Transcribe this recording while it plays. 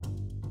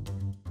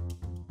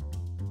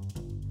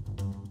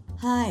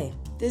Hi,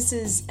 this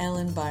is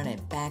Ellen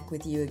Barnett back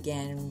with you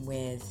again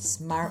with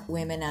Smart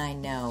Women I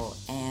Know,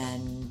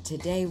 and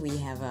today we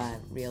have a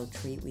real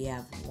treat. We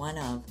have one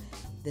of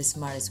the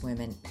smartest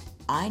women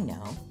I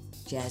know,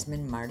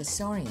 Jasmine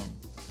Martisorian.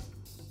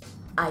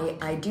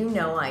 I do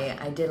know,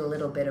 I did a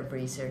little bit of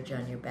research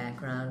on your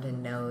background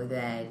and know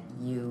that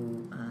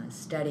you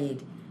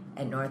studied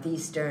at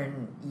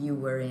Northeastern. You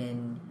were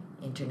in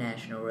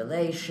international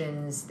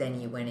relations,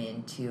 then you went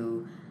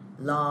into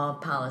law,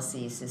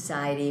 policy,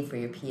 society for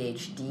your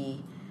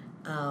PhD,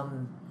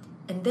 and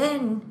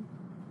then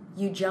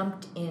you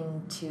jumped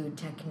into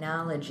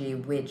technology,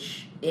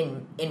 which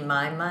in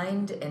my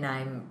mind, and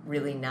I'm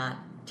really not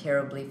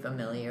terribly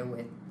familiar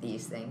with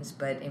these things,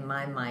 but in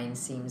my mind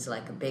seems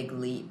like a big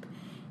leap,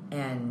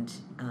 and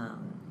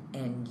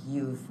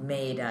you've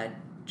made a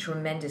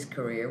tremendous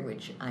career,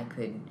 which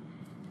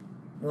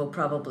we'll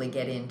probably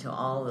get into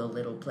all the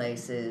little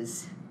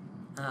places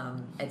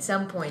at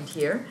some point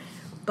here.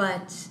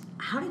 But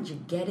how did you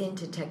get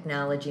into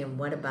technology, and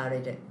what about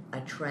it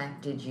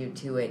attracted you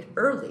to it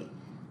early?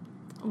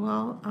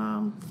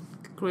 Well,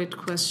 great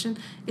question.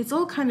 It's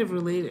all kind of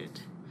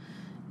related.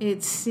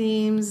 It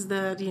seems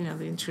that, the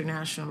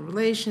international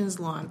relations,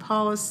 law and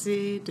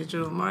policy,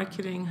 digital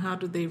marketing, how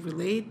do they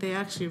relate? They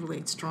actually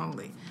relate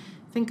strongly.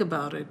 Think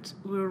about it.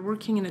 We're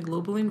working in a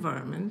global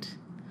environment.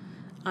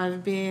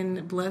 I've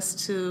been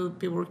blessed to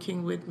be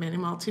working with many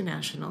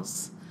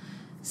multinationals.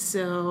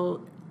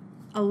 So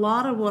a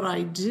lot of what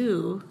I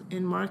do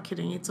in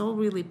marketing, it's all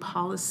really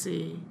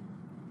policy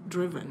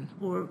driven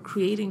or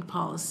creating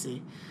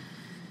policy.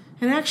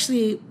 And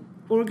actually,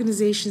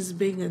 organizations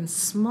big and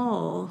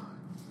small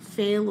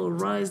fail or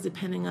rise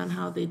depending on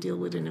how they deal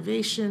with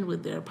innovation,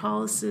 with their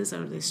policies.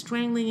 Are they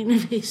strangling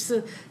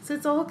innovation? So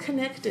it's all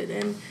connected.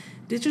 And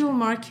digital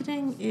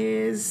marketing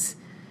is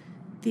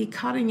the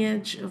cutting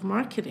edge of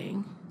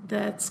marketing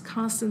that's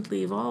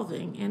constantly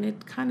evolving. And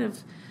it kind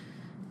of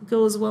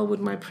goes well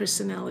with my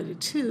personality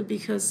too,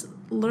 because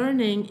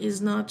learning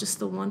is not just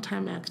a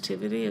one-time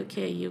activity.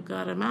 Okay, you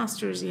got a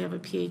master's, you have a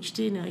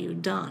PhD, now you're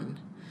done.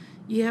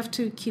 You have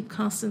to keep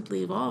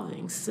constantly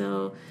evolving.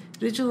 So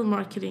digital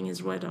marketing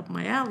is right up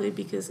my alley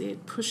because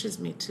it pushes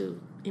me to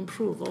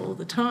improve all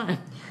the time.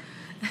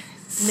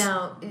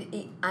 Now,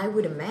 I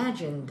would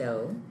imagine,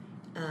 though,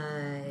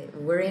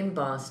 we're in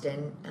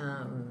Boston.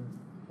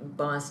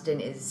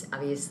 Boston is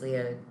obviously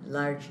a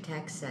large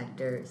tech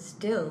sector.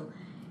 Still,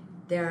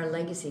 there are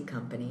legacy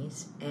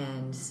companies,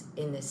 and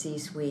in the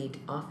C-suite,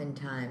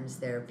 oftentimes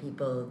there are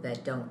people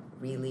that don't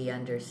really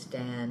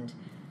understand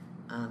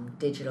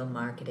digital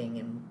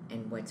marketing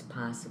and what's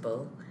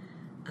possible.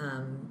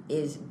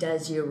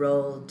 Does your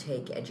role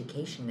take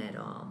education at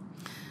all?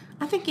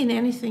 I think in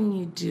anything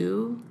you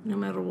do, no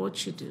matter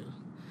what you do,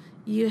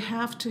 you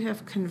have to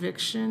have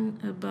conviction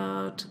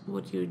about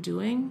what you're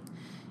doing.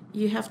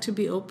 You have to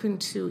be open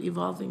to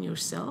evolving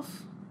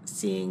yourself,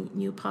 seeing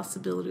new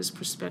possibilities,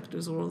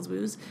 perspectives,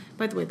 worldviews.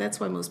 By the way, that's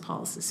why most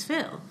policies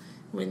fail.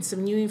 When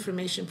some new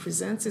information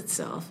presents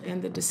itself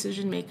and the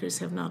decision makers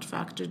have not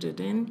factored it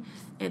in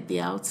at the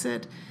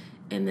outset,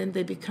 and then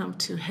they become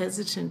too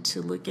hesitant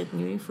to look at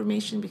new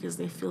information because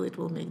they feel it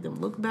will make them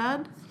look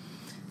bad,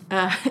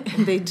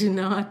 and they do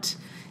not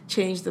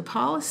change the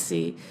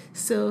policy.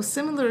 So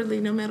similarly,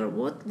 no matter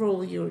what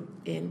role you're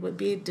in,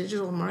 be it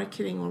digital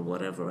marketing or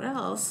whatever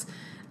else,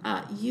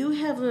 you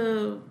have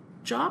a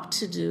job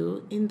to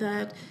do in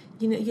that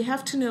you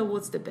have to know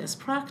what's the best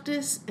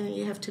practice, and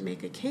you have to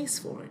make a case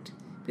for it.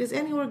 Because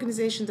any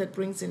organization that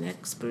brings in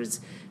experts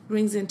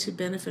brings in to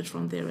benefit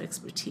from their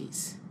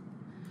expertise,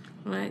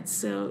 right?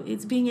 So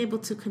it's being able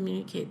to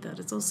communicate that.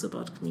 It's also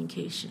about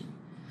communication.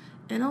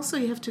 And also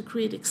you have to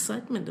create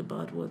excitement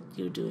about what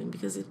you're doing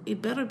because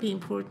it better be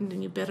important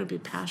and you better be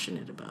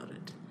passionate about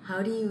it.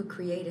 How do you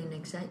create an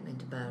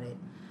excitement about it?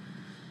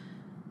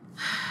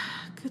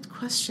 Good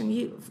question.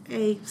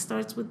 It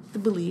starts with the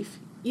belief.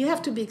 You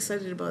have to be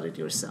excited about it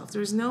yourself.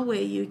 There's no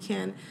way you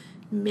can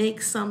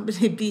make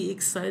somebody be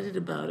excited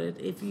about it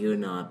if you're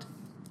not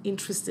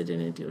interested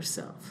in it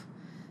yourself,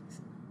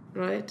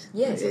 right?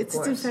 Yes, it's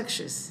of course.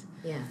 infectious.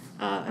 Yeah.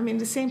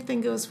 The same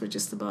thing goes for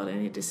just about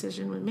any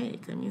decision we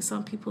make.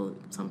 Some people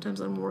sometimes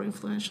are more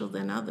influential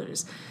than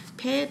others.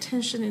 Pay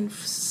attention in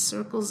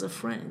circles of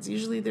friends.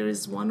 Usually there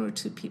is one or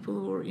two people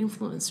who are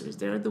influencers.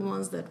 They're the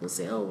ones that will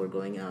say, oh, we're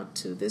going out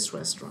to this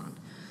restaurant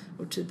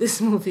or to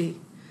this movie.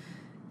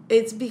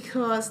 It's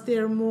because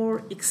they're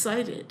more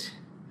excited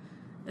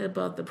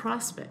about the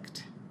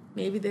prospect.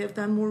 Maybe they've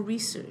done more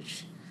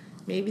research.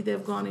 Maybe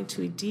they've gone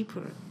into it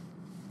deeper.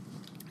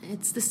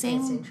 It's the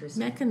same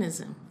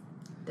mechanism.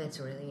 That's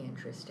really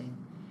interesting.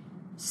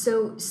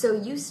 So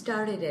you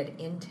started at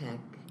Intertech,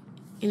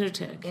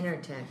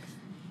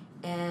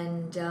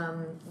 and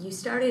you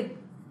started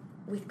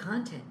with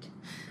content,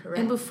 correct?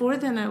 And before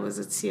then, I was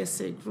at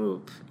CSA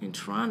Group in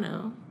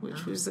Toronto,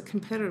 which was a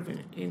competitor of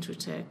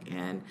Intertech,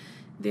 and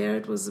there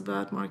it was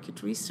about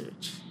market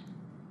research.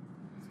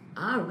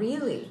 Ah,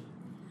 really?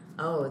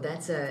 Oh,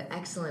 that's an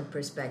excellent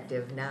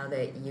perspective now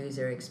that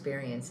user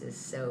experience is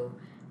so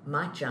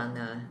much on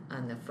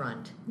the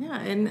front. Yeah,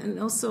 and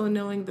also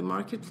knowing the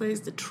marketplace,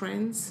 the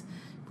trends,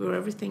 where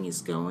everything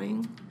is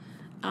going.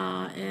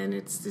 And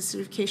it's the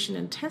certification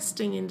and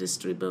testing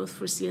industry, both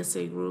for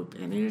CSA Group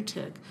and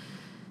Intertek.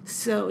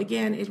 So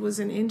again, it was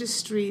an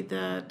industry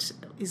that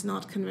is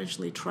not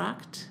conventionally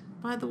tracked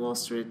by the Wall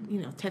Street.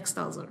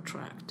 Textiles are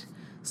tracked.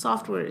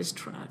 Software is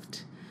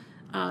tracked.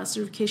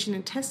 Certification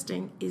and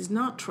testing is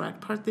not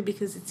tracked, partly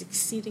because it's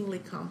exceedingly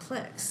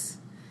complex.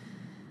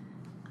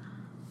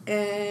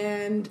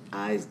 And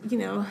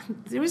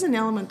there is an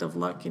element of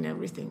luck in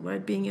everything,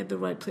 right? Being at the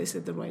right place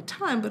at the right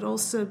time, but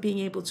also being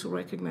able to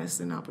recognize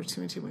an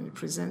opportunity when it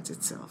presents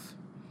itself.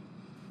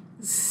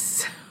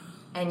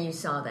 And you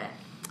saw that.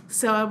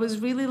 So I was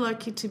really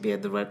lucky to be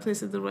at the right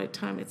place at the right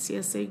time at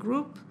CSA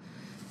Group,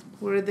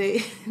 where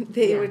they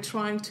were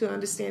trying to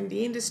understand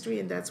the industry,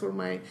 and that's where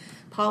my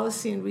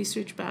policy and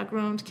research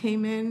background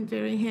came in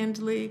very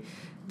handily.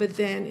 But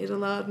then it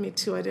allowed me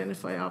to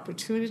identify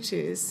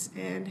opportunities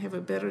and have a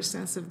better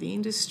sense of the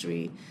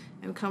industry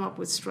and come up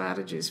with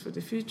strategies for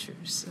the future.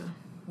 So,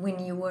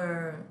 when you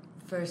were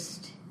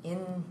first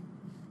in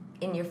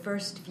your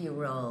first few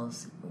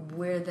roles,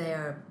 were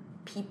there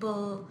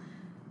people,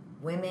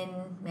 women,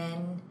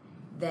 men,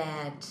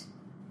 that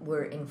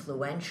were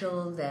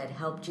influential, that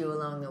helped you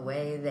along the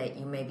way, that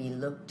you maybe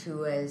looked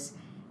to as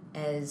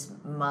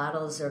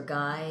models or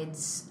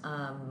guides,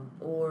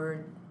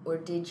 or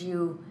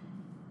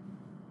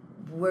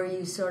were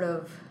you sort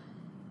of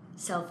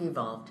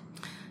self-evolved?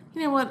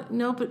 You know what?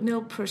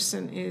 No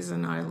person is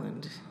an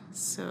island.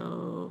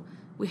 So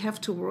we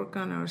have to work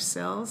on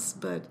ourselves,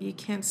 but you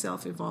can't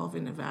self-evolve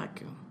in a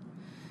vacuum.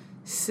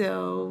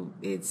 So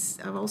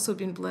I've also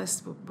been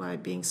blessed by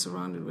being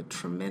surrounded with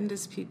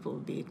tremendous people,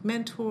 be it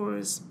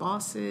mentors,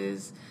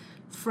 bosses,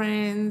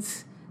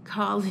 friends,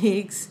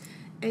 colleagues,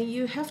 and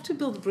you have to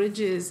build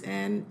bridges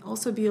and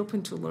also be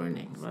open to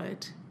learning,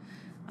 right?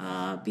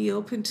 Be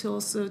open to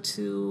also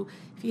to,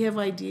 if you have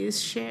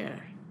ideas,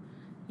 share.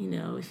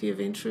 If you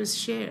have interests,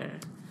 share.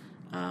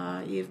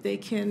 If they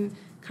can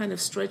kind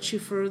of stretch you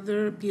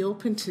further, be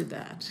open to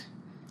that.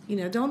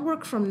 Don't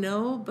work from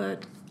no,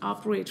 but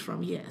operate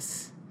from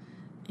yes.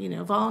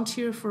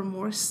 Volunteer for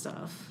more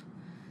stuff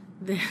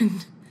than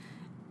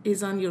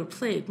is on your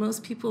plate.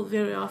 Most people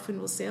very often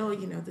will say,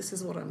 this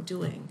is what I'm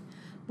doing.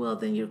 Well,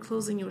 then you're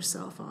closing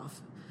yourself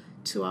off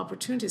to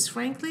opportunities.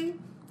 Frankly,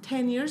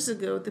 10 years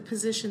ago, the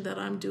position that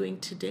I'm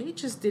doing today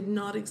just did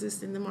not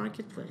exist in the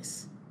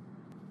marketplace.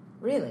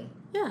 Really?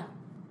 Yeah.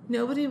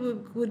 Nobody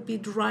would be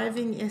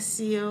driving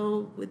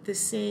SEO with the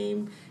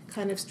same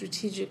kind of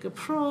strategic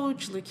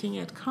approach, looking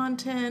at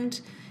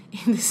content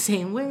in the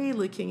same way,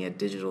 looking at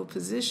digital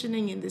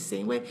positioning in the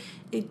same way.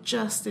 It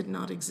just did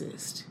not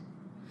exist.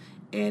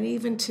 And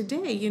even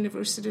today,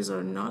 universities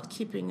are not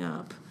keeping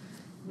up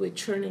with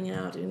churning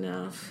out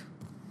enough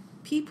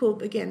people.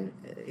 Again,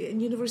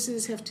 and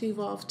universities have to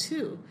evolve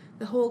too.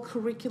 The whole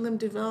curriculum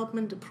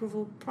development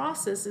approval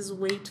process is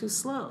way too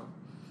slow.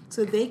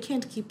 So they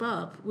can't keep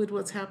up with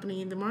what's happening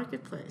in the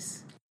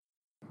marketplace.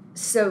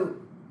 So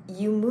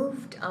you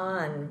moved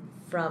on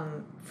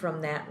from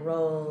that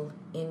role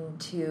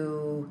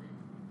into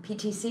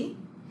PTC?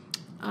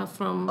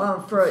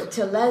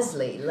 To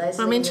Lesley.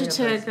 From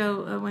Intertek,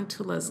 I went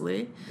to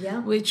Lesley,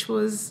 which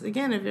was,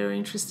 again, a very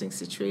interesting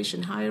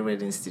situation. Higher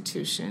ed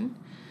institution,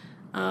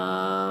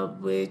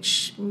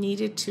 which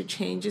needed to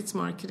change its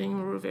marketing.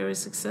 We were very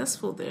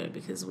successful there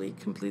because we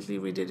completely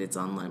redid its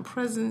online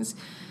presence.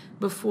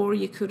 Before,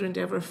 you couldn't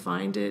ever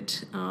find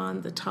it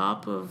on the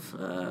top of,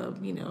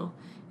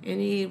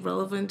 any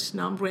relevant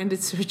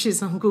non-branded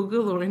searches on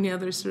Google or any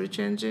other search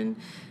engine,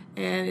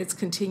 and it's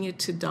continued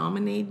to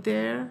dominate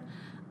there.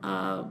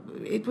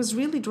 It was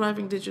really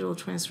driving digital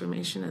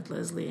transformation at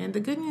Lesley, and the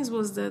good news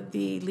was that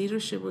the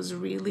leadership was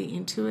really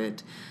into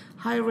it.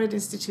 Higher ed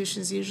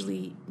institutions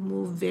usually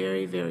move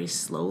very, very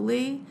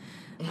slowly,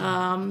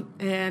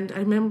 and I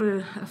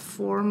remember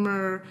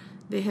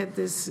they had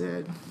this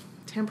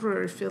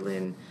temporary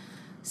fill-in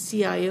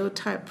CIO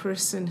type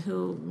person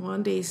who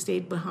one day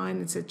stayed behind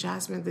and said,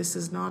 "Jasmine, this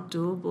is not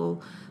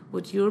doable.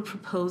 What you're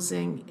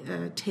proposing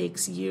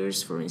takes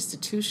years for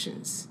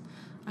institutions."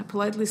 I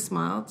politely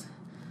smiled,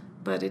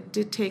 but it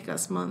did take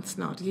us months,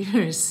 not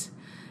years.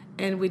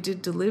 And we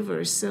did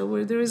deliver. So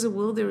where there is a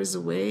will, there is a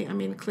way. I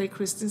mean, Clay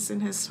Christensen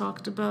has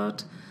talked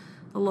about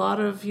a lot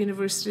of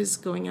universities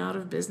going out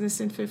of business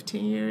in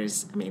 15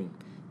 years. I mean,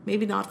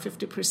 maybe not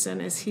 50%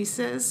 as he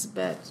says,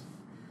 but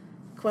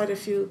quite a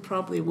few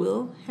probably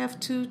will have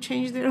to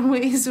change their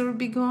ways or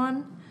be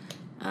gone,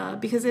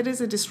 because it is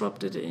it's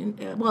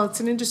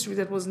an industry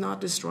that was not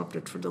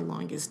disrupted for the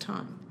longest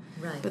time.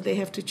 Right. But they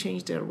have to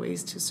change their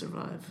ways to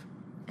survive.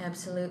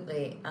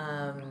 Absolutely.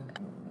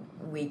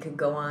 We could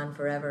go on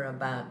forever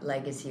about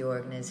legacy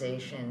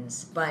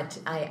organizations, but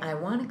I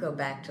want to go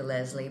back to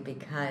Lesley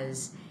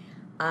because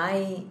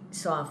I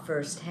saw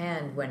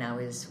firsthand when I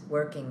was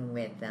working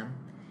with them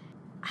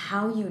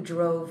how you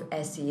drove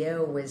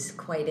SEO was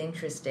quite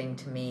interesting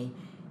to me,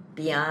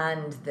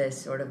 beyond the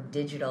sort of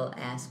digital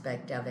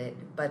aspect of it,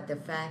 but the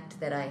fact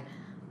that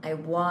I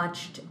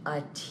watched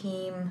a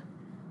team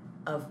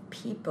of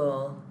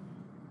people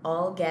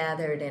all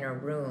gathered in a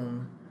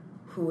room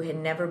who had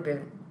never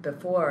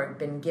before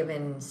been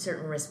given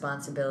certain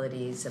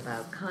responsibilities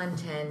about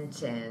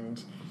content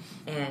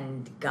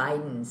and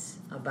guidance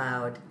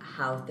about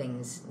how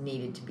things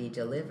needed to be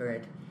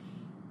delivered,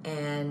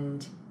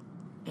 and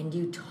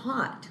you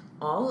taught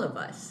all of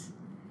us.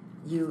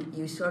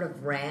 You sort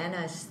of ran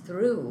us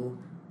through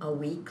a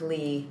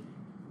weekly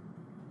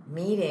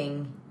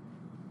meeting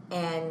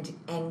and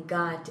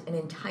got an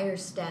entire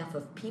staff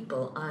of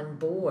people on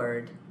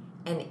board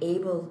and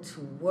able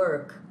to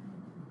work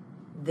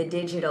the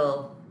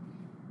digital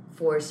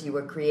force you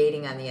were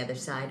creating on the other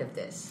side of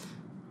this,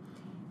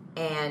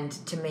 and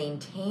to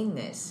maintain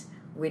this,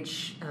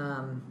 which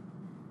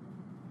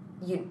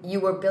you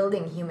were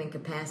building human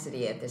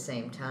capacity at the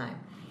same time.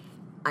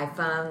 I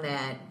found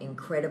that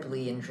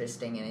incredibly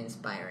interesting and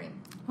inspiring.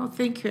 Well,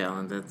 thank you,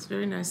 Ellen. That's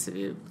very nice of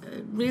you.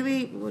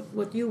 Really,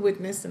 what you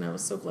witnessed, and I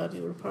was so glad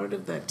you were part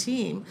of that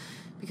team,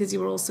 because you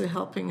were also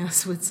helping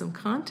us with some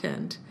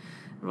content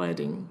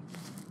writing,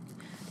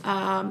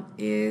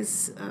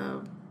 is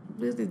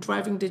really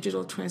driving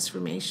digital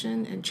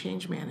transformation and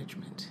change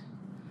management.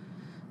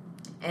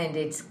 And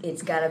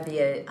it's got to be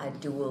a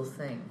dual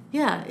thing.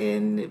 Yeah,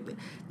 and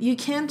you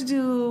can't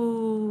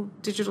do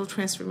digital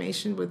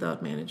transformation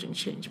without managing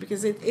change,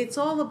 because it's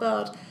all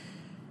about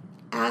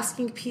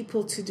asking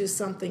people to do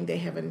something they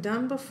haven't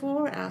done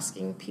before,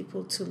 asking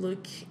people to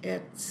look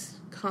at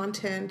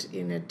content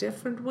in a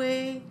different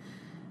way,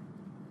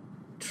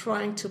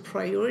 trying to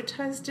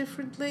prioritize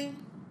differently,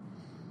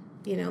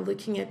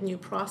 looking at new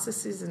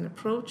processes and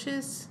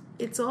approaches.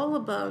 It's all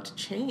about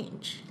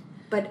change.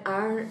 But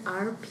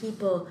our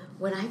people,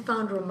 what I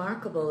found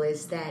remarkable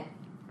is that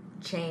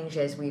change,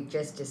 as we've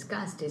just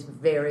discussed, is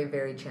very,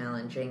 very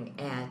challenging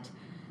at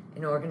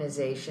an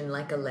organization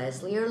like a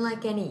Lesley or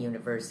like any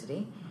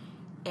university.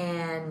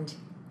 And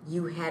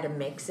you had a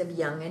mix of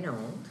young and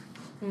old.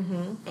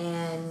 Mm-hmm.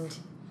 And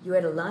you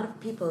had a lot of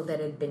people that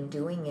had been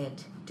doing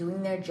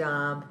their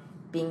job,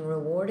 being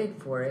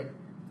rewarded for it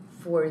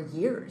for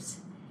years.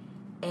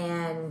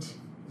 And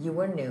you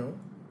were new.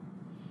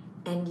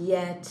 And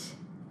yet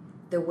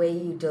the way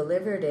you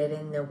delivered it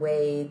and the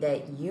way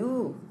that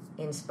you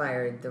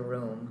inspired the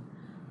room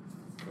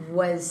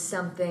was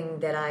something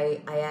that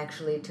I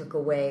actually took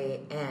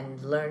away and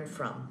learned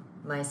from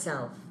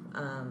myself,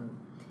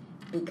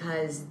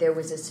 because there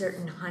was a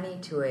certain honey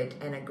to it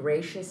and a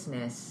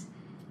graciousness.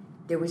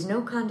 There was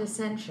no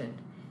condescension,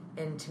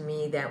 and to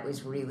me that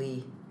was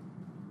really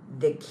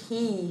the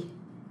key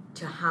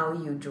to how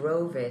you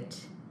drove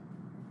it.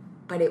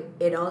 But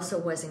it also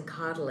wasn't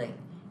coddling.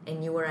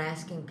 And you were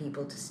asking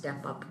people to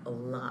step up a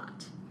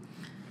lot.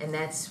 And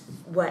that's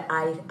what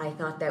I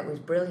thought that was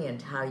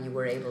brilliant, how you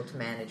were able to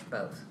manage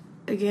both.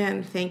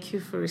 Again, thank you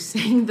for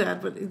saying that,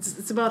 but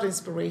it's about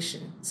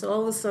inspiration. So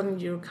all of a sudden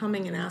you're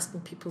coming and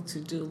asking people to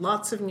do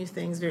lots of new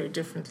things very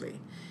differently.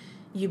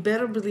 You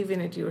better believe in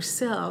it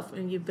yourself,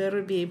 and you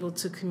better be able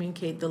to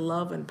communicate the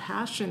love and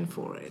passion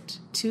for it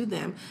to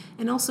them,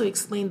 and also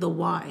explain the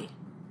why,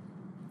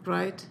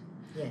 right?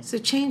 Yes. So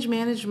change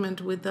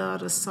management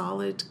without a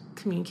solid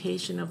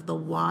communication of the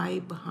why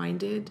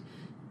behind it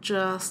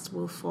just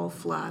will fall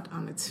flat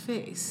on its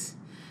face.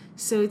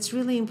 So it's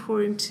really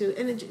important to,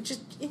 and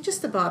in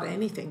just about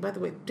anything, by the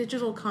way,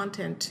 digital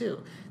content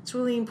too, it's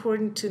really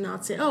important to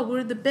not say, oh,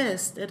 we're the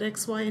best at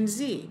X, Y, and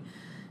Z,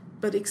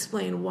 but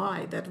explain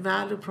why, that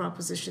value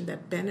proposition,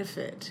 that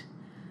benefit,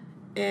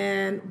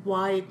 and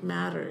why it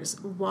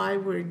matters, why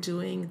we're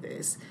doing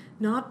this.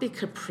 Not be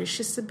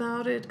capricious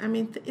about it. I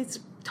mean, it's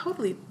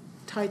totally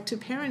tied to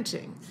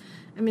parenting.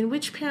 I mean,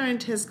 which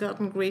parent has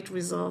gotten great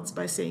results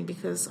by saying,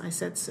 because I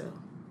said so?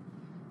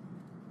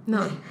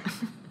 None.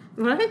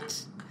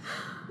 Right?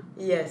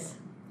 Yes,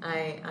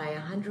 I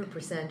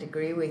 100%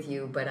 agree with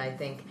you, but I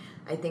think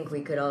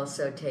we could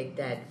also take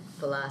that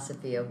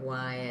philosophy of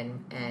why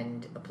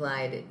and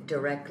apply it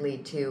directly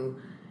to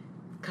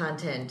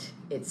content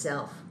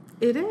itself.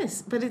 It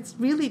is, but it's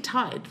really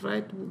tied,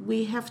 right?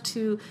 We have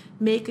to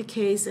make a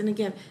case, and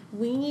again,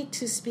 we need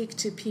to speak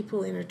to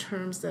people in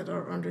terms that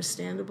are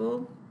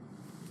understandable.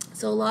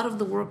 So a lot of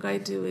the work I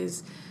do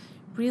is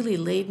really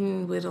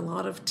laden with a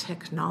lot of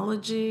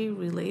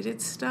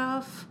technology-related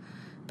stuff,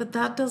 but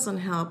that doesn't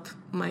help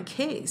my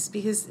case,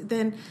 because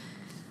then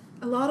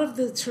a lot of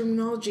the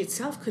terminology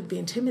itself could be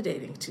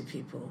intimidating to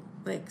people.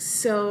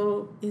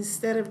 So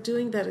instead of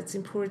doing that, it's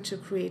important to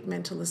create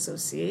mental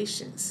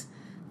associations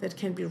that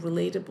can be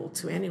relatable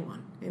to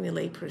anyone, any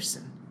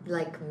layperson.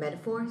 Like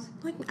metaphors?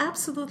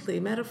 Absolutely,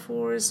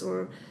 metaphors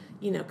or,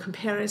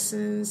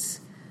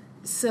 comparisons.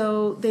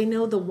 So they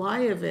know the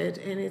why of it,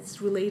 and it's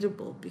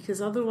relatable, because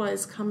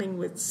otherwise coming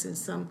with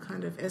some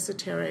kind of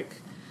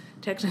esoteric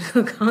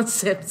technical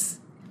concepts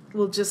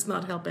will just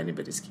not help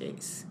anybody's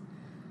case.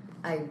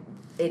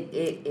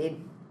 It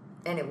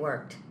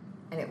worked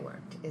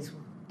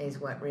is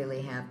what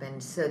really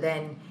happened. So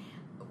then,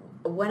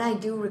 what I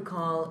do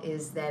recall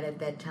is that at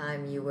that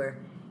time you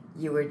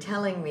were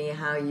telling me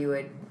how you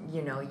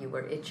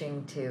were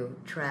itching to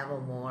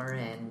travel more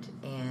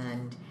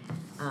and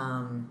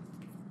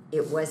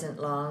it wasn't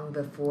long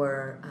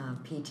before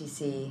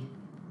PTC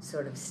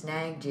sort of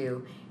snagged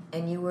you,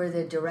 and you were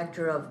the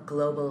director of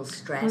global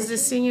strategy. I was the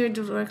senior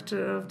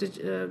director of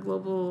the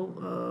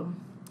global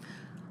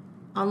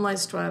online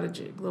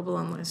strategy, global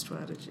online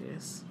strategy,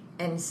 yes.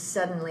 And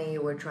suddenly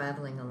you were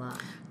traveling a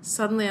lot.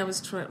 Suddenly I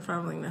was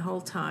traveling the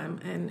whole time,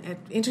 and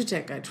at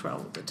Intertek I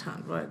traveled a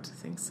ton, right? I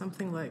think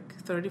something like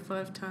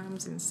 35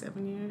 times in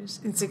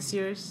 6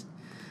 years.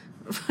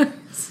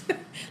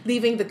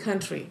 Leaving the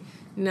country,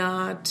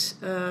 not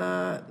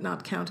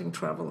counting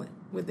travel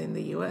within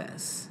the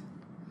U.S.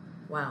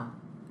 Wow.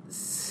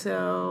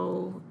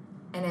 So.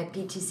 And at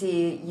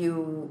PTC,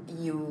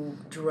 you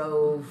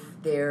drove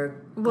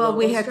their global Well,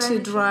 we had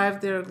strategy? to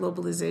drive their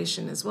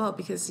globalization as well,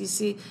 because you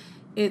see,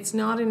 it's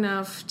not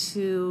enough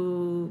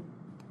to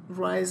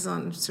rise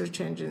on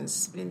search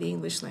engines in the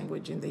English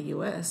language in the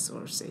U.S.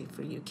 or, say,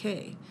 for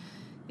UK.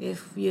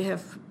 If you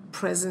have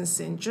presence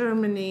in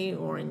Germany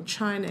or in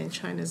China, and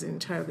China is an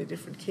entirely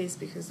different case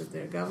because of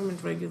their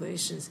government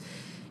regulations,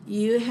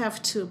 you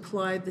have to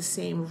apply the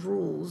same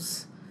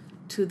rules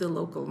to the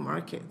local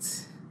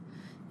markets.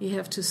 You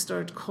have to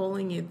start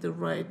calling it the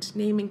right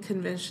naming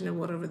convention of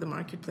whatever the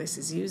marketplace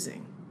is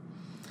using.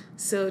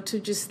 So to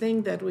just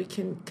think that we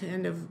can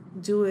kind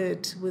of do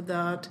it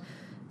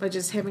by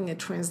just having a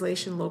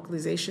translation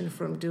localization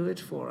firm do it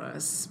for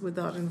us,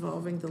 without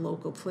involving the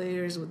local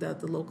players, without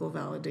the local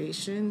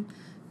validation,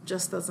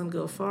 just doesn't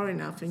go far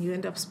enough, and you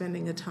end up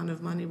spending a ton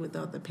of money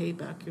without the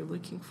payback you're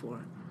looking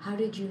for. How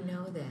did you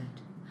know that?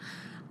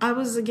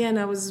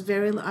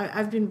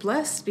 I've been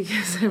blessed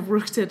because I've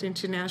worked at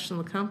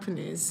international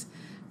companies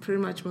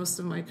pretty much most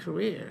of my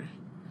career.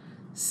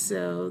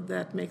 So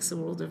that makes a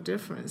world of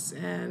difference.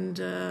 And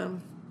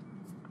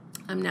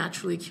I'm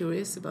naturally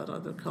curious about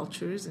other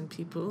cultures and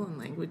people and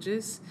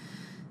languages.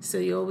 So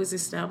you always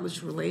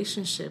establish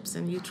relationships,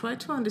 and you try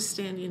to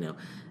understand,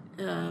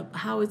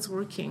 how it's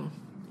working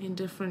in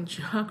different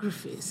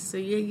geographies. So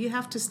you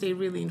have to stay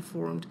really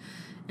informed.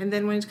 And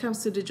then when it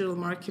comes to digital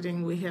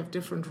marketing, we have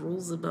different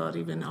rules about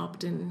even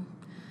opt-in,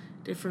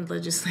 different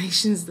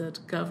legislations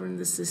that govern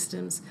the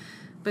systems.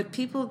 But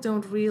people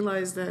don't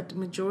realize that the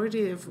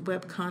majority of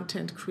web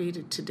content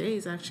created today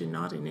is actually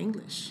not in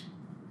English.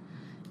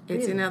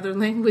 It's in other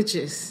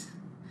languages.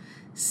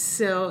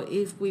 So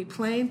if we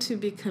plan to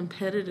be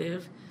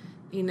competitive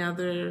in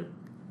other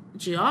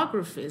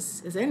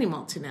geographies, as any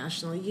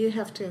multinational, you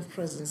have to have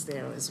presence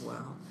there as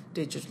well,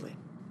 digitally.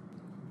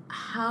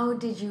 How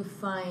did you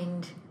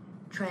find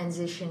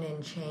transition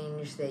and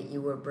change that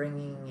you were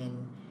bringing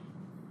in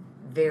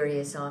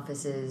various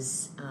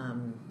offices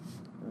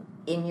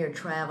in your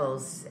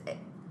travels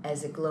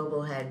as a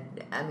global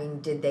head? I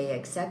mean, did they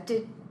accept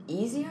it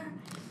easier?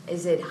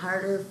 Is it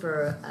harder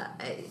for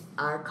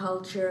our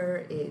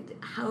culture?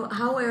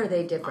 How are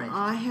they different?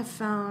 I have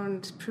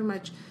found pretty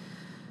much,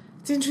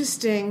 it's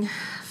interesting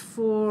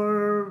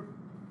for,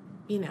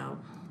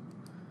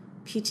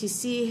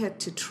 PTC had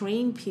to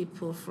train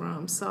people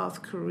from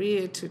South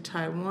Korea to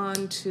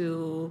Taiwan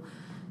to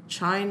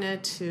China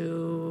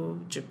to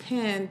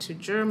Japan to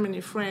Germany,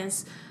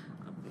 France,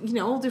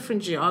 all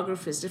different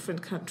geographies,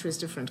 different countries,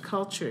 different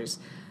cultures.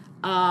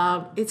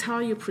 It's how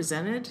you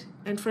present it.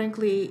 And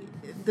frankly,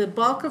 the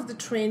bulk of the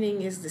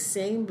training is the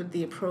same, but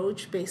the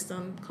approach based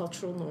on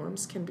cultural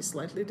norms can be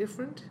slightly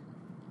different.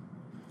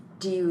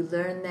 Do you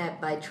learn that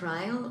by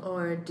trial,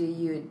 or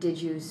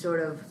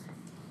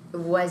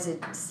was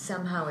it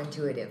somehow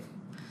intuitive?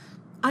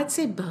 I'd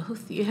say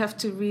both. You have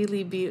to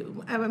really be,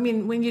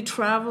 when you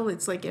travel,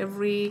 it's like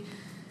every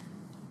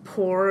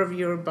pore of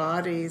your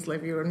body is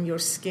like your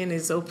skin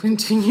is open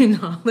to new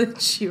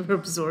knowledge you're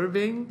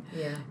absorbing.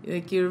 Yeah.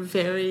 Like you're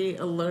very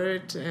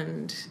alert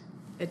and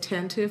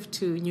attentive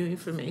to new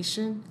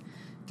information.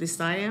 At least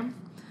I am.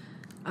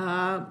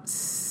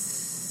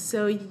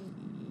 So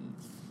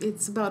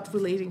it's about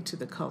relating to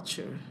the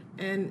culture.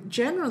 And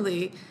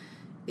generally,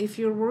 if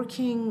you're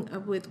working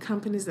with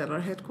companies that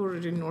are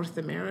headquartered in North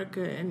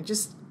America, and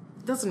just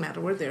doesn't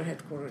matter where they're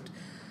headquartered,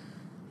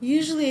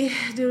 usually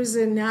there's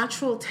a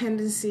natural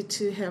tendency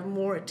to have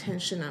more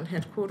attention on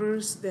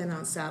headquarters than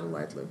on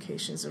satellite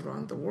locations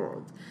around the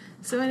world.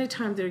 So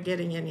anytime they're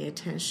getting any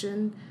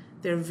attention,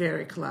 they're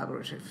very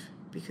collaborative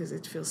because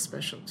it feels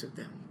special to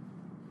them.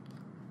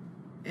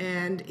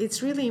 And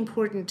it's really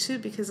important, too,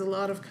 because a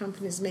lot of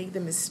companies make the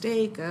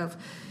mistake of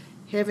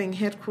having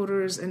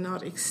headquarters and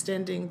not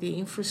extending the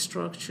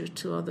infrastructure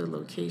to other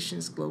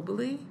locations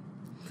globally,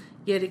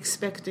 yet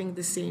expecting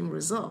the same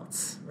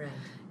results. Right.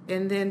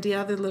 And then the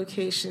other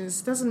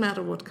locations, doesn't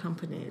matter what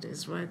company it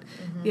is, right?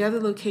 Mm-hmm. The other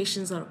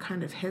locations are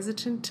kind of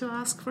hesitant to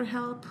ask for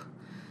help,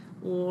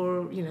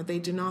 or, they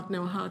do not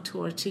know how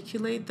to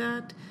articulate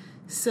that.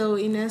 So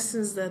in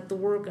essence, that the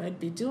work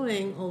I'd be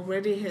doing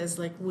already has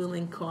like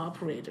willing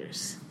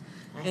cooperators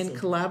and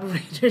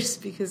collaborators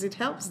because it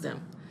helps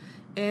them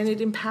and it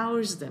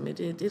empowers them.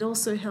 It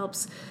also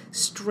helps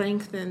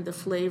strengthen the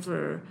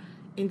flavor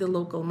in the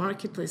local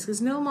marketplace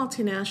because no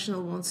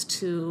multinational wants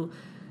to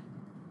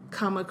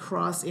come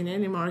across in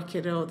any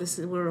market, oh,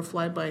 we're a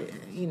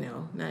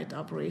fly-by-night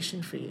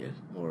operation for you.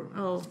 Or,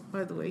 oh,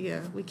 by the way,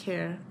 yeah, we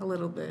care a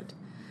little bit.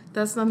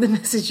 That's not the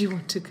message you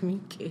want to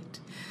communicate.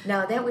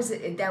 No, that was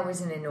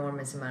an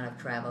enormous amount of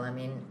travel. I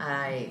mean,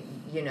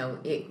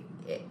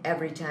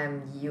 every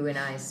time you and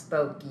I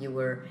spoke, you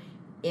were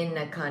in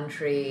a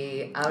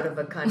country, out of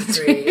a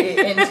country,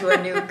 into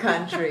a new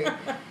country.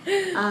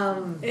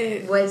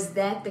 Was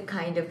that the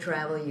kind of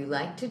travel you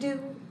like to do,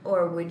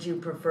 or would you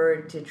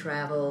prefer to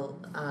travel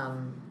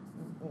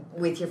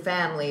with your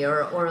family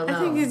or alone? I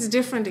think it's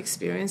different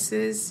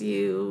experiences.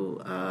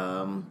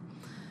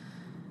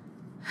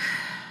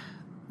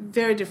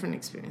 Very different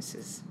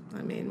experiences.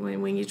 I mean,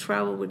 when you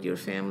travel with your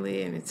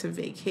family and it's a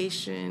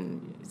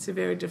vacation, it's a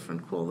very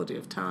different quality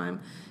of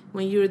time.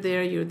 When you're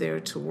there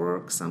to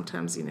work.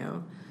 Sometimes,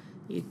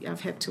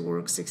 I've had to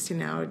work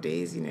 16-hour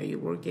days. You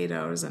work 8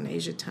 hours on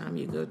Asia time,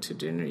 you go to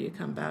dinner, you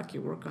come back,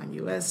 you work on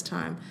U.S.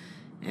 time.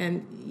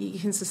 And you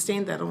can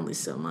sustain that only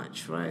so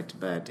much, right?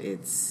 But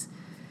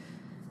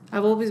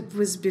I've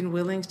always been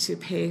willing to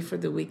pay for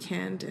the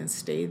weekend and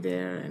stay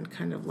there and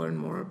kind of learn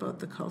more about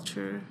the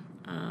culture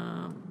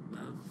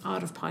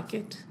out of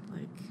pocket.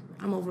 Like,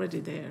 I'm already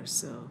there,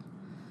 so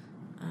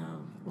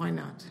why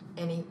not?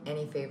 Any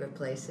favorite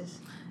places?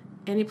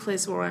 Any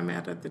place where I'm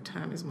at the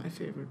time is my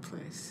favorite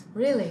place.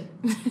 Really?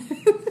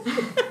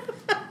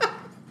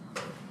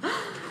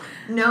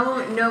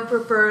 No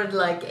preferred,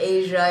 like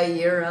Asia,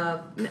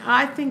 Europe?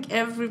 I think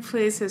every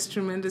place has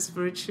tremendous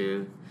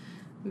virtue.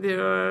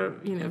 There are,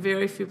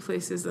 very few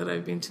places that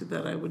I've been to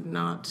that I would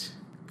not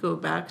go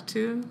back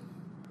to.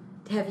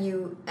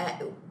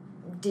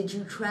 Did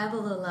you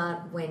travel a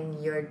lot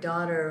when your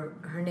daughter,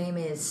 her name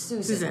is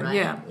Susan, right?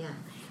 Yeah.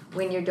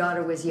 When your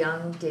daughter was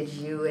young, did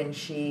you and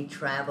she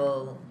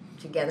travel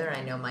together?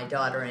 I know my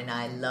daughter and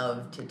I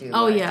love to do.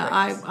 Oh yeah,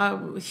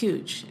 I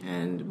huge,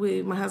 and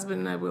my husband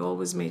and I, we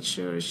always made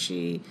sure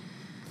she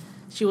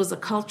was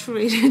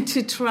acculturated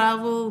to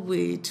travel.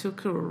 We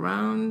took her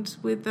around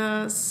with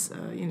us.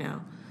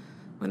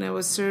 When I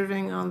was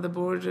serving on the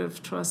board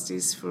of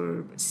trustees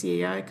for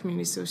CAI,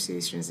 Community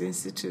Associations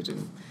Institute,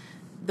 and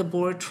the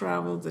board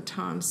traveled a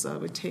ton, so I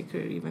would take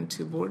her even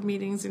to board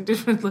meetings in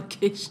different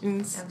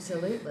locations.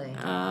 Absolutely.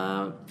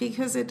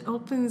 Because it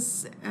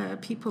opens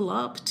people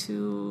up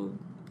to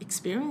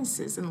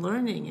experiences and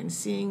learning and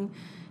seeing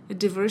a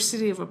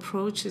diversity of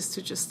approaches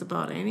to just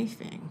about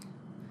anything.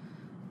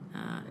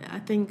 I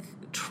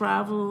think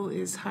travel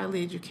is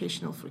highly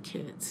educational for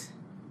kids.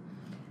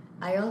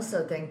 I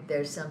also think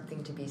there's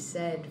something to be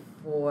said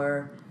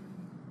for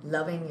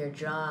loving your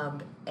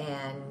job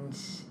and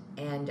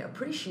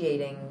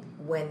appreciating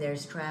when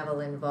there's travel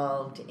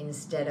involved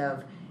instead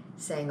of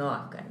saying, oh,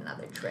 I've got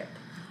another trip.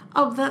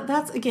 Oh,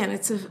 that's again,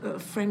 it's a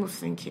frame of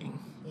thinking.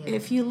 Yeah.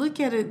 If you look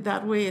at it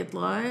that way at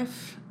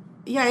life,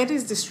 yeah, it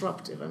is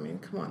disruptive. I mean,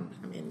 come on.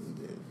 I mean,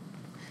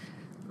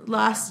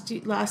 last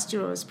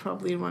year I was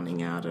probably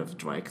running out of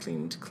dry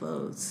cleaned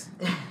clothes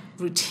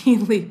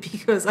routinely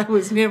because I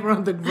was never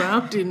on the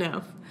ground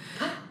enough.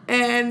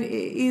 And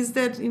is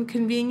that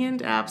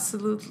inconvenient?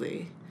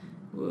 Absolutely.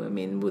 I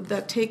mean, would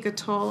that take a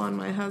toll on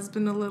my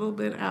husband a little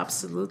bit?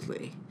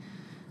 Absolutely.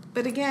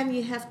 But again,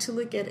 you have to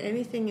look at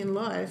anything in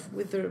life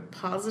with a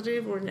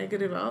positive or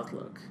negative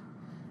outlook.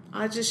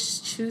 I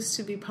just choose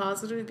to be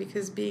positive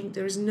because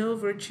there's no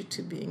virtue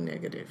to being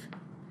negative.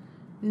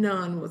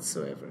 None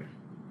whatsoever.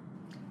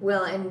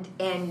 Well, and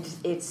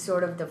it's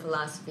sort of the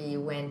philosophy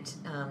you went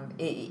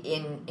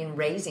in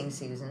raising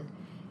Susan.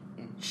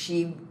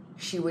 She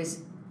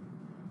was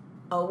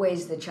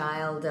always the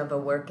child of a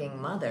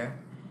working mother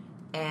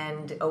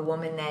and a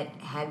woman that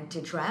had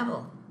to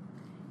travel.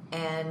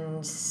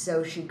 And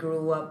so she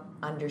grew up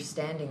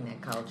understanding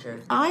that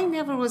culture. I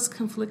never was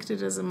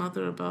conflicted as a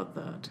mother about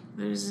that.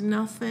 There's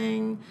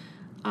nothing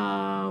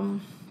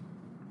wrong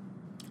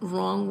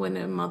when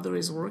a mother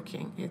is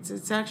working.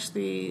 It's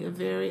actually a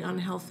very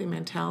unhealthy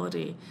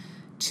mentality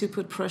to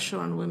put pressure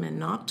on women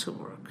not to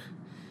work.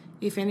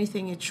 If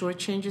anything, it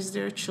shortchanges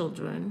their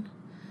children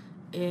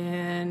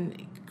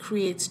and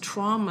creates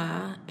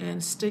trauma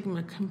and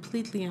stigma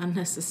completely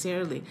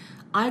unnecessarily.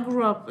 I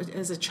grew up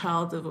as a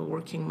child of a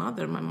working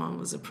mother. My mom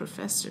was a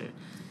professor,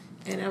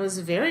 and I was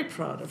very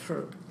proud of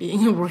her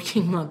being a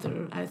working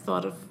mother. I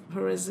thought of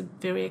her as a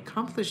very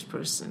accomplished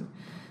person.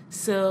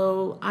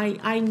 So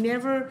I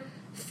never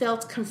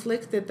felt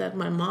conflicted that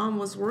my mom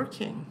was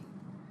working.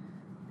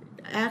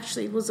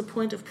 Actually, it was a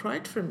point of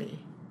pride for me.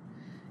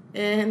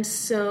 And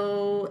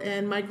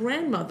my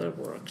grandmother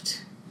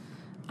worked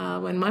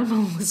when my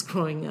mom was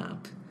growing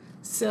up.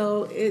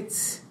 So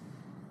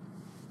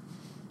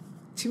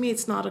to me,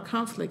 it's not a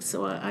conflict.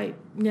 So I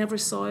never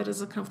saw it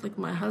as a conflict.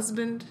 My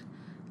husband,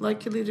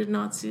 luckily, did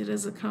not see it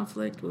as a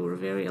conflict. We were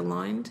very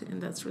aligned,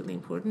 and that's really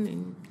important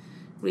in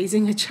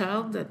raising a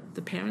child, that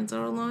the parents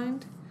are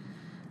aligned.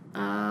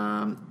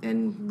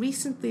 And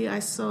recently, I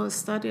saw a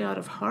study out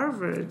of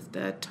Harvard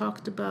that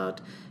talked about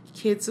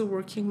kids of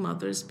working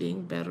mothers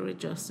being better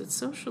adjusted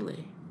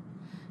socially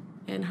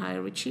and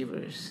higher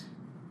achievers.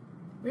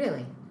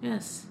 Really?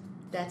 Yes.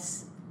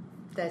 That's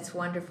That's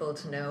wonderful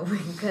to know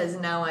because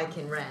now I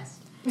can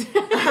rest. You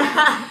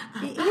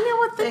know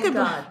what? Thank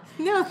God.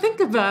 Think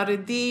about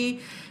it. The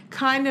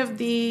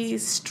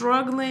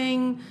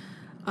struggling,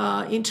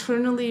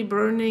 internally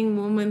burning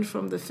woman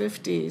from the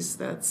 50s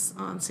that's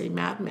on, say,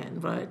 Mad Men,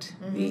 right?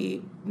 Mm-hmm.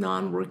 The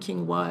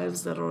non-working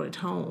wives that are at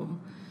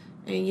home,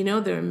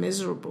 and they're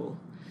miserable.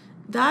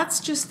 That's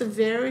just a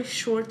very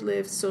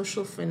short-lived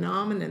social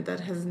phenomenon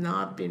that has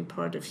not been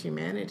part of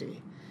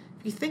humanity.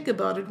 If you think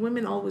about it,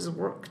 women always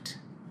worked.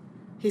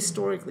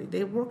 Historically,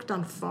 they worked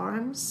on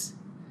farms.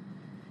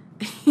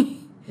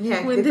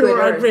 When they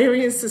were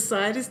agrarian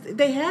societies,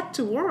 they had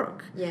to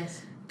work.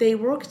 Yes. They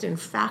worked in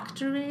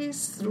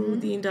factories through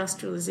the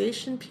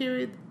industrialization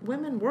period.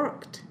 Women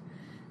worked.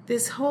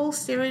 This whole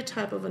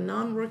stereotype of a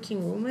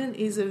non-working woman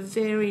is a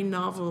very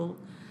novel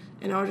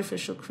and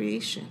artificial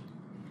creation.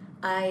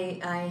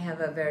 I have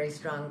a very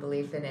strong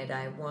belief in it.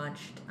 I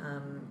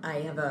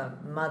have a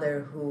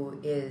mother who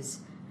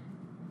is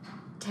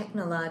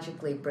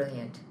technologically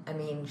brilliant. I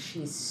mean,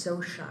 she's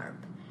so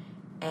sharp.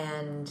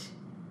 And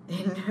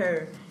in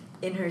her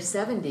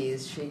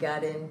 70s, she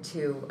got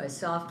into a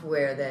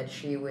software that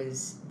she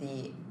was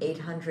the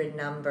 800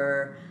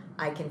 number,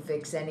 I can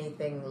fix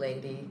anything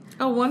lady.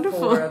 Oh,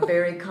 wonderful. For a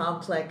very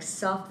complex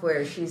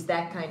software. She's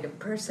that kind of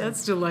person.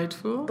 That's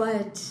delightful.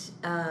 But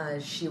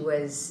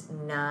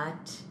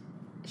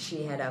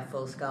she had a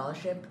full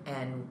scholarship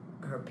and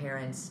her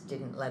parents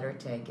didn't let her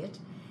take it.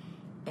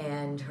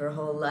 And her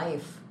whole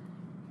life,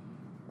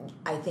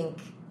 I think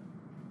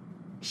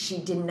she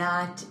did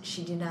not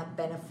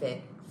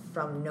benefit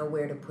from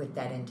nowhere to put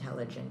that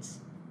intelligence.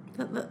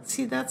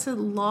 See, that's a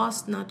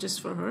loss not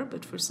just for her,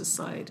 but for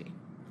society.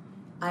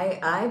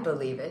 I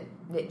believe it.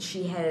 That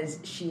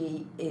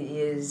she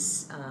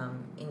is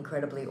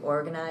incredibly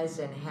organized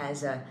and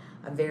has a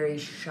very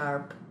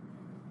sharp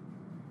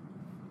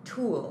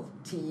tool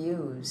to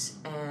use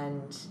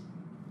and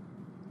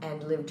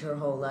lived her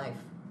whole life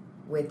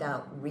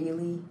without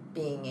really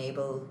being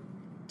able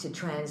to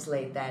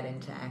translate that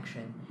into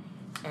action.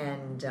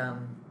 And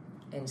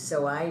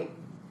so I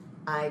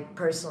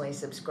personally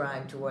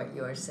subscribe to what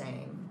you're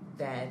saying,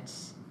 that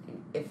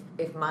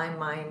if my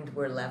mind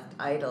were left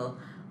idle,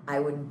 I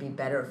wouldn't be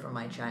better for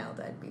my child,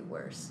 I'd be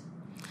worse.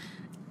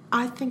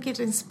 I think it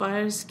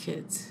inspires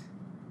kids,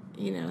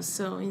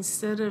 so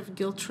instead of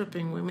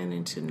guilt-tripping women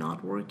into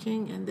not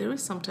working, and there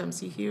is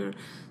sometimes you hear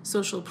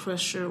social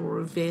pressure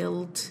or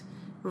veiled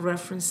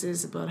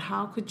references about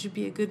how could you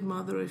be a good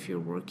mother if you're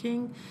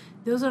working,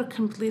 those are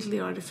completely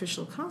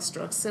artificial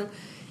constructs. So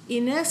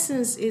in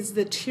essence, it's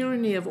the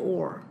tyranny of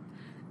or.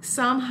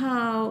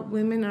 Somehow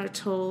women are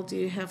told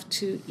you have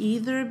to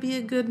either be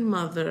a good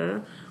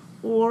mother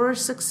or a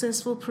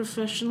successful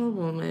professional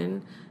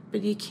woman,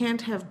 but you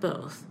can't have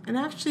both. And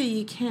actually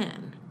you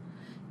can.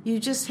 You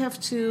just have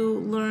to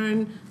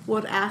learn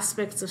what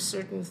aspects of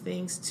certain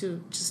things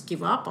to just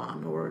give up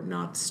on or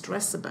not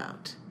stress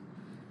about.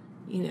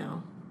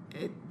 And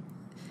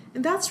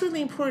that's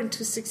really important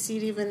to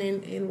succeed even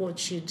in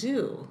what you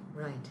do.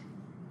 Right.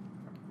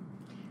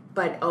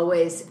 But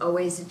always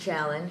a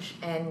challenge,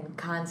 and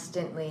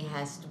constantly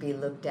has to be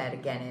looked at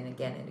again and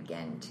again and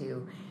again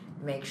to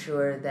make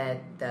sure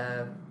that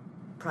the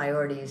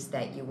priorities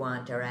that you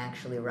want are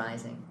actually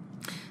rising.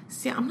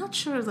 See, I'm not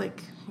sure,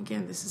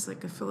 again, this is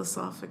like a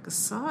philosophic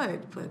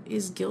aside, but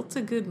is guilt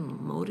a good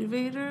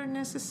motivator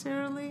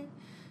necessarily?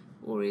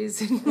 Or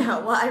is it...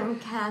 No, well, I'm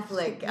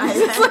Catholic.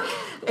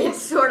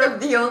 It's sort of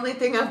the only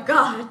thing I've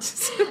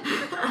got.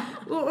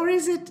 Or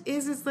is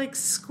it like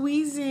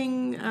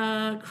squeezing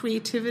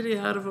creativity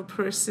out of a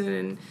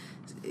person?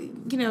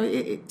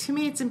 And, to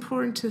me, it's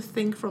important to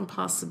think from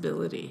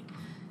possibility.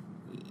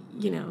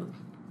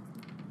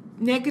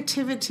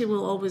 Negativity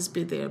will always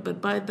be there,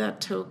 but by that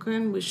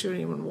token, we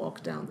shouldn't even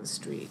walk down the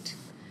street.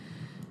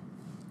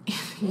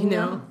 you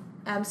know?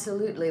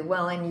 Absolutely.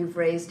 Well, and you've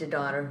raised a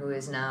daughter who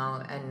is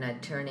now an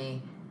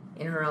attorney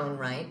in her own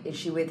right. Is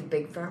she with a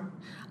big firm?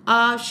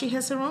 She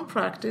has her own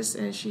practice,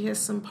 and she has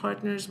some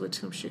partners with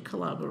whom she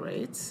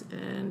collaborates,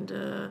 and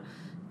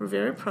we're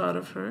very proud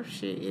of her.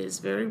 She is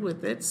very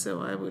with it,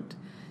 so I would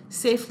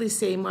safely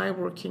say my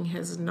working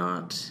has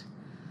not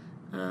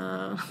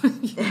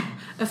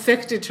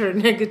affected her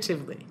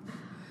negatively.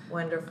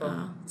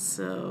 Wonderful.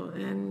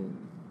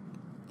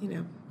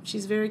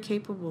 She's very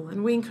capable,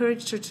 and we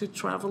encouraged her to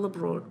travel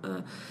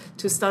abroad,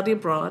 to study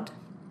abroad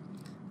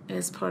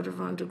as part of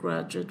her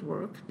undergraduate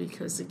work,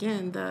 because,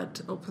 again,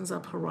 that opens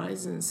up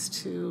horizons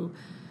to,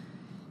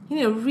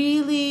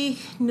 really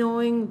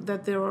knowing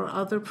that there are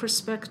other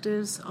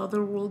perspectives, other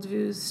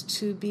worldviews,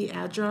 to be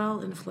agile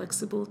and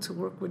flexible, to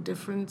work with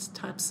different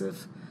types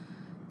of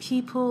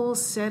people,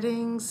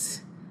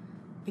 settings,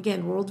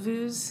 again,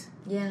 worldviews.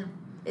 Yeah.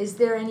 Is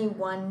there any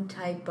one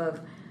type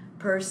of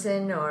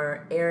person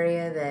or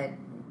area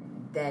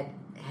that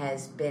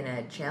has been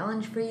a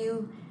challenge for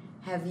you?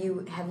 Have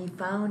you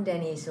found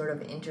any sort of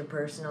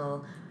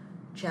interpersonal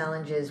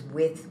challenges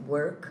with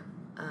work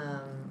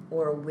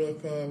or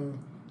within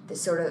the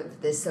sort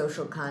of the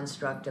social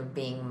construct of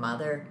being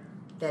mother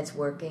that's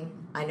working?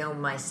 I know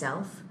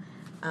myself,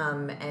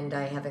 and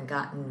I haven't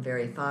gotten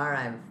very far.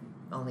 I've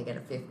only got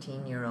a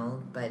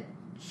 15-year-old, but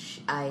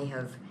I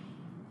have,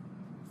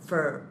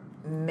 for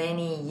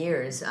many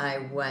years, I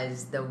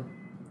was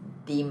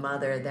the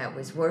mother that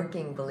was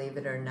working, believe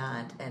it or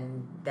not,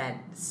 and that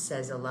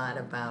says a lot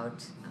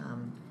about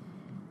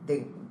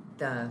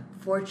the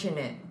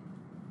fortunate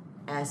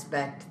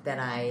aspect that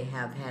I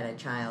have had a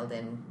child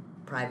in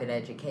private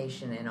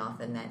education, and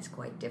often that's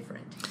quite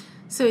different.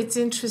 So it's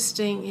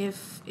interesting,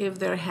 if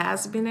there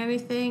has been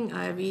anything,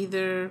 I've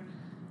either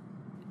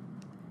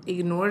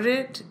ignored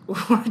it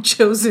or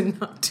chosen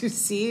not to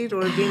see it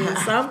or been in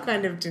some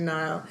kind of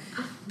denial,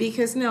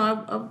 because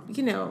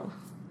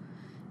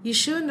you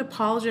shouldn't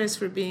apologize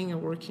for being a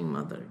working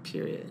mother,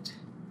 period.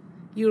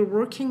 You're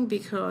working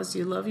because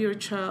you love your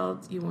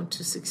child, you want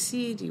to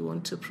succeed, you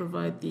want to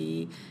provide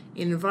the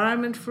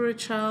environment for a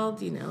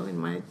child. In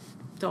my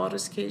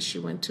daughter's case, she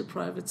went to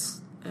private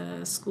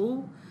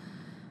school,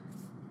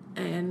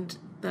 and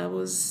that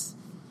was,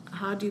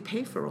 how do you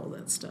pay for all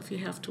that stuff? You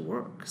have to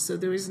work. So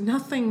there is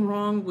nothing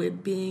wrong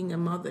with being a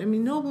mother. I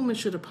mean, no woman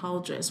should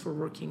apologize for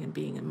working and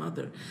being a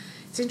mother.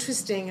 It's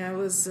interesting, I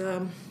was,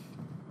 a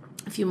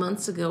few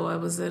months ago, I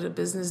was at a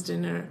business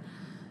dinner,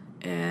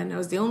 and I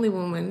was the only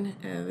woman.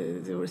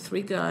 There were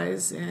 3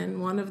 guys,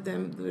 and one of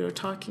them, we were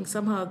talking,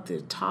 somehow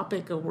the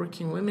topic of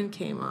working women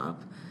came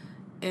up,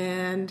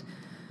 and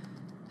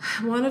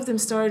one of them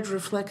started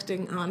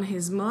reflecting on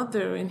his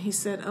mother, and he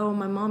said, oh,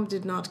 my mom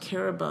did not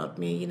care about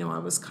me. I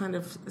was kind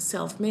of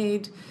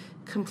self-made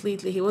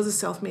completely. He was a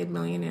self-made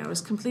millionaire. I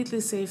was completely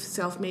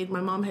self-made.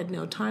 My mom had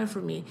no time for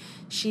me.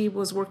 She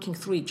was working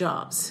 3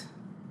 jobs.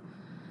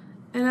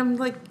 And I'm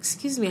like,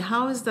 excuse me,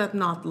 how is that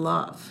not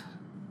love?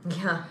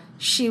 Yeah.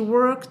 She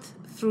worked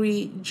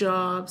 3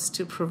 jobs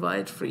to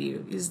provide for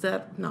you. Is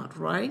that not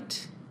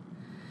right?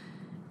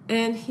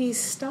 And he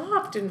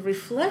stopped and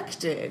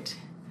reflected.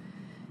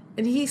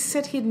 And he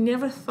said he'd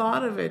never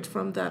thought of it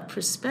from that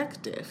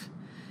perspective.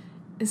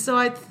 And so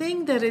I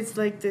think that it's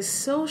like this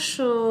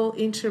social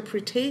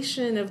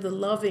interpretation of the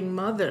loving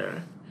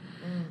mother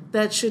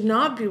that should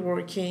not be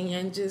working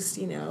and just,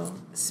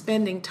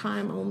 spending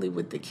time only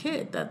with the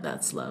kid,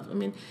 that's love. I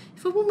mean,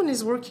 if a woman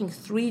is working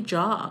 3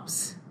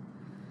 jobs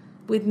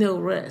with no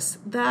rest,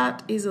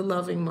 that is a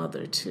loving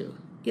mother too.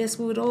 Yes,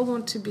 we would all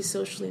want to be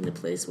socially in a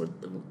place where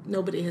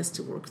nobody has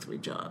to work 3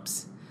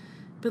 jobs.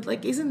 But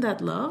isn't that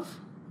love?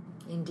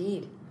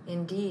 Indeed.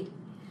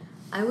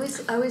 I was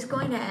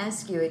going to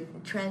ask you,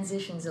 it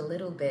transitions a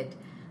little bit.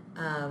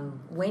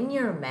 When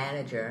you're a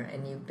manager,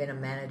 and you've been a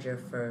manager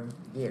for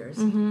years,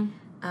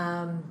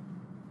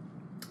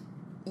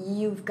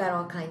 you've got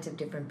all kinds of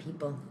different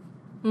people,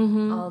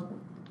 all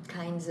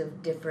kinds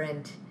of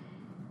different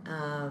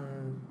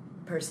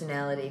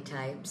personality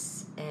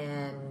types,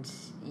 and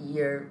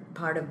you're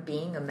part of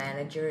being a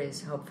manager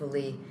is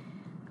hopefully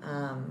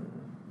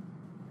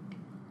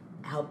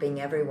helping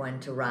everyone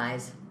to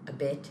rise a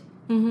bit.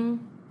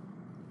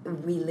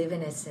 We live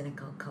in a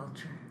cynical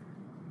culture,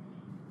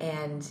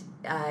 and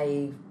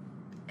I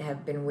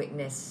have been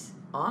witness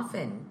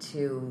often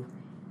to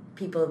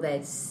people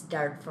that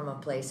start from a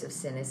place of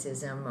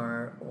cynicism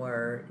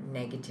or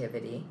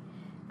negativity,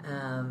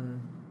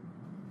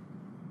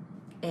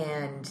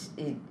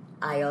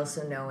 I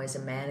also know as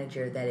a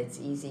manager that it's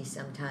easy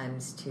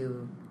sometimes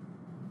to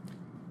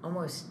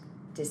almost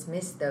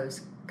dismiss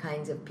those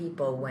kinds of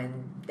people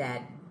when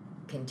that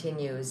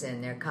continues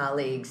and their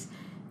colleagues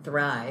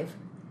thrive.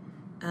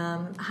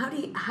 How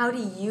do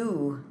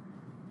you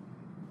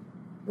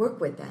work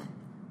with that?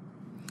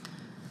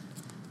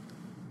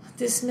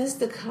 Dismiss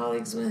the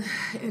colleagues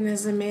and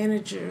as a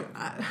manager,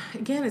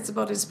 again, it's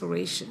about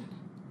inspiration.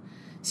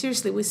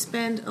 Seriously, we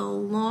spend a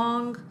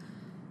long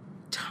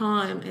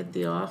time at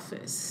the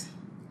office.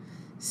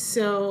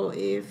 So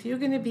if you're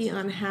going to be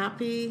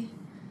unhappy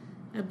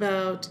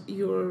about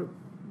your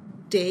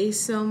day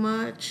so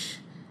much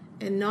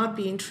and not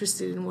be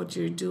interested in what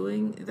you're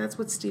doing, that's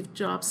what Steve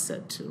Jobs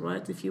said too,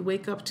 right? If you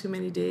wake up too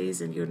many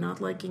days and you're not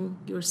liking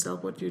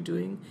yourself, what you're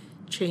doing,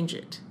 change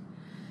it.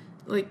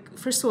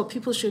 First of all,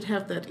 people should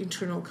have that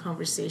internal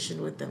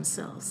conversation with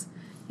themselves.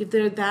 If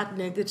they're that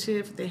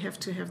negative, they have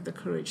to have the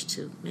courage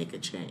to make a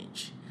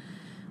change,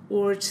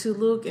 or to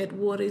look at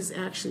what is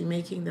actually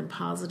making them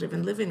positive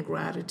and live in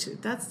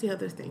gratitude. That's the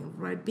other thing,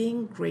 right?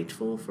 Being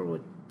grateful for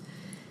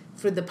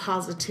the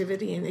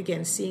positivity, and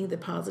again, seeing the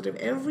positive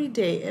every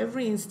day,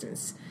 every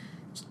instance,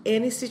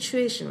 any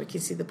situation, we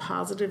can see the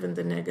positive and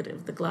the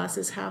negative. The glass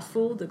is half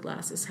full, the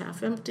glass is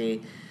half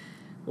empty,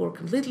 or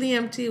completely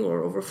empty,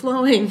 or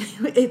overflowing.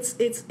 It's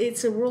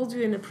a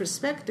worldview and a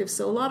perspective.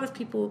 So a lot of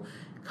people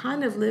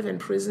kind of live in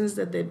prisons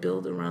that they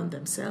build around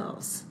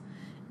themselves,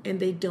 and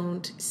they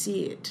don't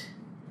see it.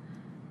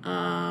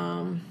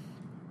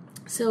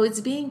 So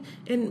it's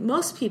and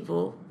most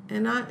people,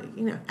 and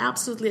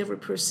absolutely every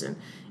person,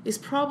 is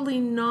probably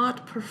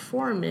not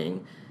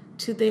performing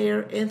to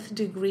their nth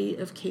degree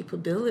of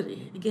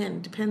capability. Again,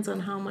 it depends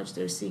on how much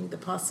they're seeing the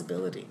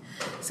possibility.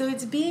 So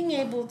it's being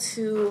able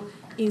to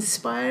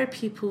inspire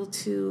people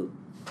to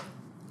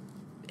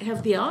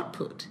have the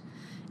output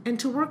and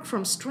to work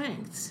from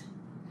strengths.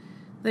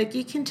 Like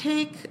you can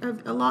take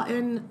a lot,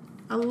 and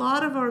a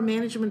lot of our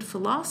management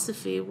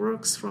philosophy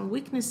works from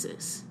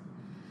weaknesses.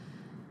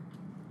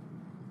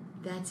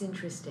 That's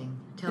interesting.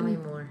 Tell me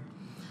more.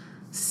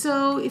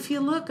 So if you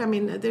look, I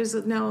mean, there's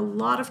now a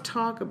lot of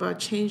talk about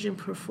changing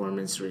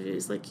performance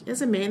reviews. Like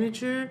as a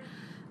manager,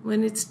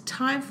 when it's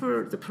time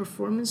for the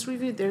performance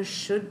review, there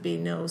should be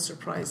no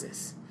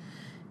surprises.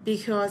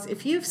 Because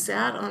if you've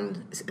sat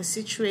on a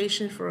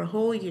situation for a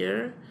whole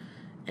year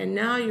and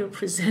now you're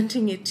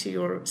presenting it to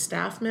your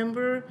staff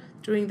member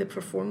during the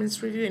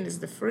performance review and it's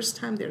the first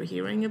time they're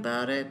hearing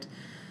about it,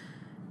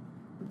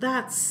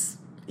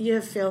 you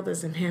have failed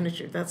as a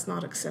manager. That's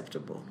not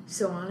acceptable.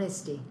 So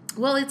honesty.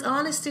 Well, it's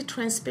honesty,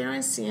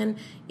 transparency, and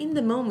in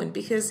the moment,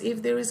 because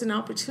if there is an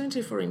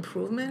opportunity for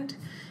improvement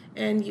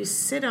and you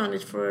sit on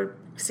it for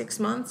 6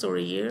 months or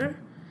a year,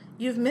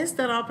 you've missed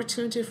that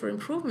opportunity for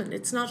improvement.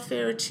 It's not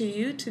fair to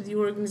you, to the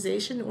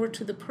organization, or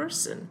to the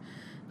person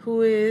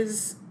who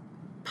is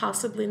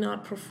possibly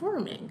not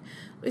performing.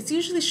 It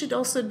usually should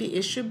also be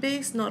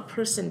issue-based, not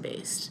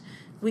person-based.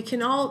 We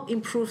can all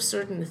improve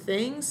certain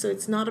things, so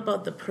it's not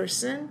about the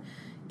person.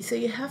 So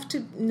you have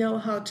to know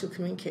how to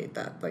communicate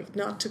that, like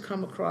not to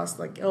come across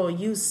like, oh,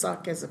 you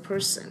suck as a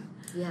person.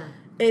 Yeah.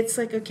 It's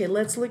like, okay,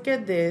 let's look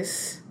at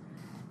this,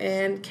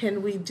 and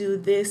can we do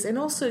this? And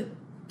also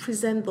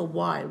present the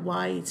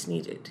why it's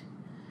needed.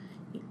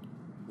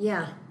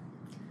 Yeah.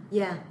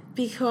 Yeah.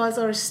 Because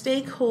our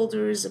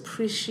stakeholders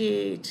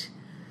appreciate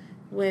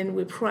when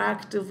we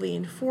proactively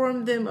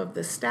inform them of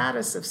the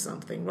status of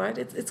something, right?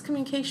 It's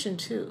communication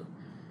too.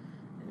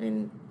 I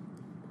mean,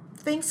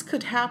 things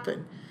could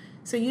happen.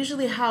 So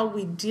usually how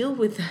we deal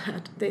with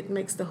that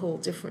makes the whole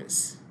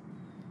difference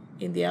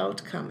in the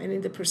outcome and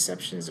in the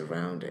perceptions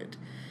around it.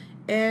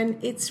 And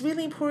it's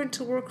really important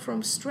to work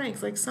from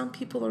strength. Like some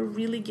people are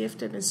really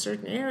gifted in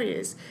certain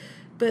areas.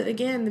 But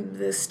again,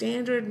 the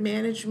standard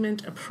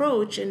management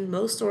approach in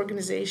most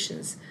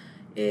organizations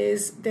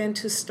is then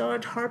to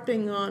start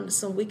harping on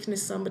some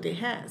weakness somebody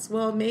has.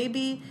 Well,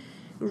 maybe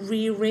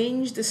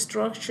rearrange the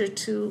structure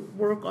to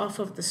work off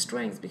of the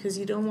strength, because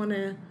you don't want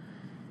to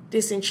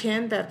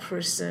disenchant that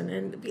person.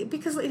 And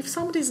because if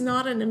somebody's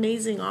not an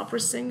amazing opera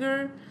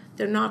singer,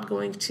 they're not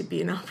going to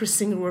be an opera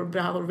singer or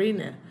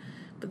ballerina.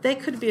 But they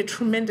could be a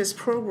tremendous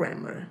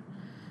programmer,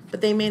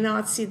 but they may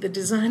not see the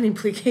design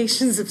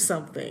implications of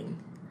something.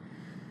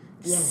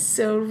 Yes.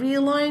 So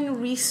realign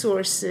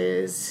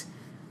resources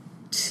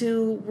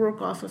to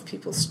work off of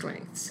people's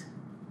strengths.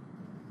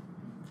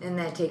 And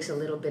that takes a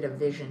little bit of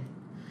vision.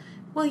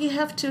 Well, you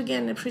have to,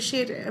 again,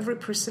 appreciate every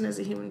person as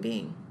a human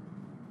being.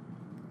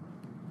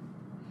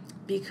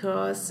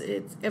 Because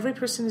every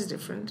person is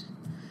different,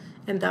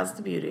 and that's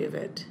the beauty of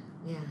it.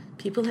 Yeah.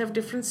 People have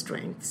different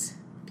strengths.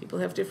 People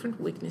have different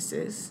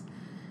weaknesses.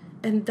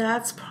 And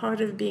that's part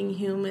of being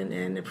human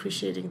and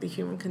appreciating the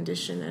human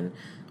condition and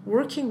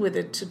working with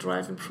it to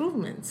drive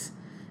improvements.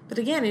 But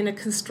again, in a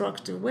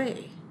constructive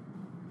way.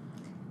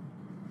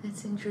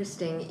 That's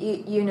interesting.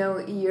 You know,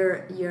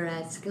 you're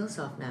at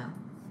Skillsoft now,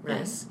 right?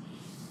 Yes.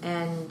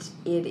 And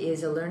it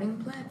is a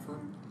learning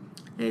platform?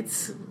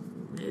 It's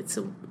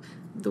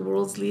the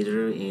world's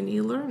leader in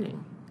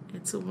e-learning.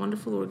 It's a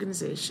wonderful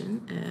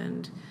organization,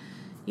 and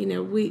you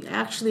know, we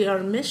actually, our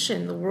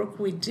mission, the work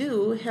we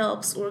do,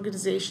 helps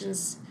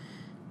organizations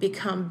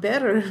become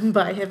better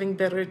by having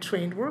better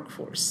trained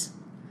workforce.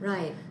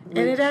 Right. And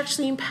it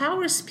actually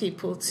empowers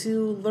people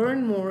to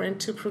learn more and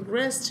to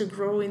progress, to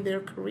grow in their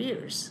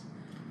careers.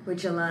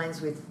 Which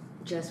aligns with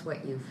just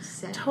what you've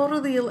said.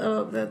 Totally,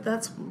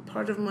 that's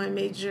part of my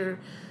major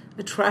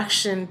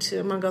attraction to,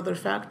 among other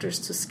factors,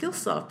 to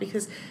Skillsoft,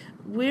 because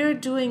we're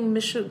doing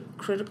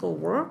mission-critical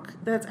work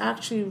that's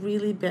actually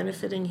really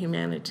benefiting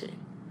humanity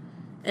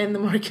and the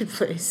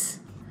marketplace.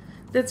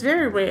 That's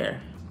very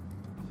rare.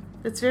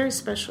 That's very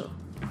special.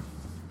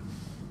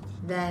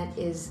 That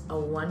is a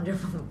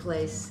wonderful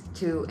place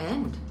to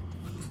end.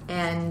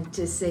 And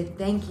to say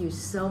thank you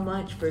so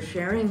much for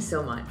sharing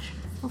so much.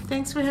 Well,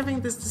 thanks for having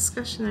this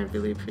discussion. I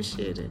really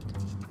appreciate it.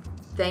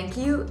 Thank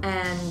you.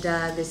 And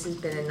this has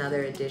been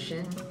another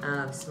edition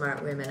of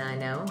Smart Women I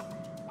Know.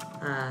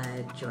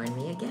 Join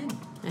me again.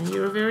 And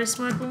you're a very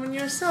smart woman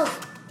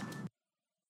yourself.